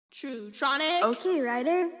Truetronic.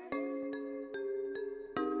 PookieRyder.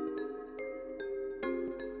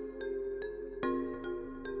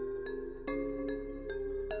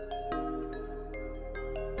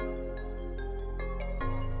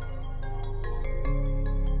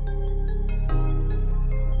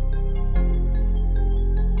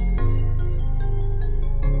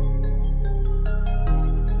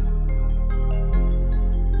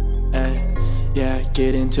 Yeah,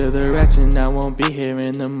 get into the racks and I won't be here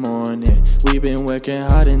in the morning. We been working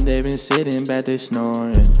hard and they been sitting back, they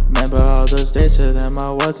snoring. Remember all those days to them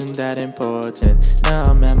I wasn't that important. Now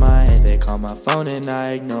I'm at my head, they call my phone and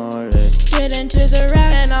I ignore it. Get into the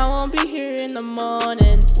racks and I won't be here in the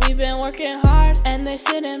morning. We been working hard and they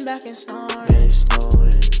sitting back and snoring. They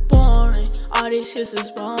snoring. Boring, all these excuses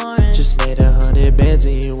boring. Just made 100 bands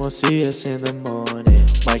and you won't see us in the morning.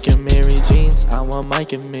 Mike and Mary jeans, I want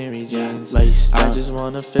Mike and Mary jeans. I just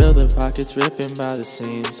wanna feel the pockets ripping by the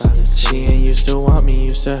seams. She ain't used to want me,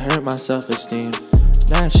 used to hurt my self-esteem.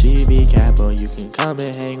 Now she be capo, you can come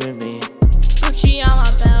and hang with me. Gucci on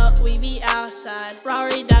my belt, we be outside.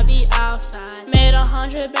 Rory, that be outside. Made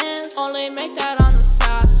 100 bands, only make that on the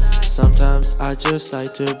south side. Sometimes I just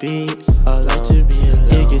like to be alone.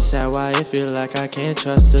 It gets sad why I feel like I can't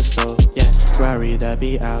trust a soul. Yeah, Rory, that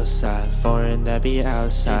be outside. Foreign, that be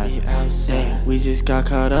outside. Hey, we just got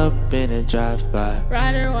caught up in a drive-by.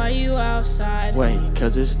 Ryder, why you outside? Wait,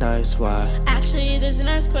 cause it's nice, why? Actually, there's an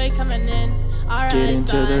earthquake coming in. Alright, get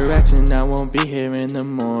into the racks and I won't be here in the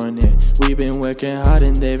morning. We been working hard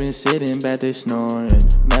and they been sitting back, they snoring.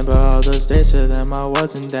 Remember all those days to them I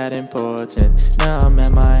wasn't that important. Now I'm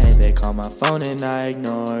at my head, they call my phone and I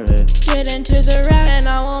ignore it. Get into the racks and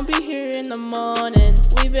I won't be here in the morning.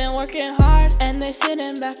 We been working hard and they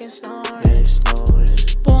sitting back and snoring. They snoring.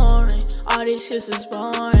 Boring, all these excuses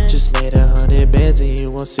boring. Just made 100 bands and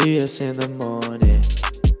you won't see us in the morning.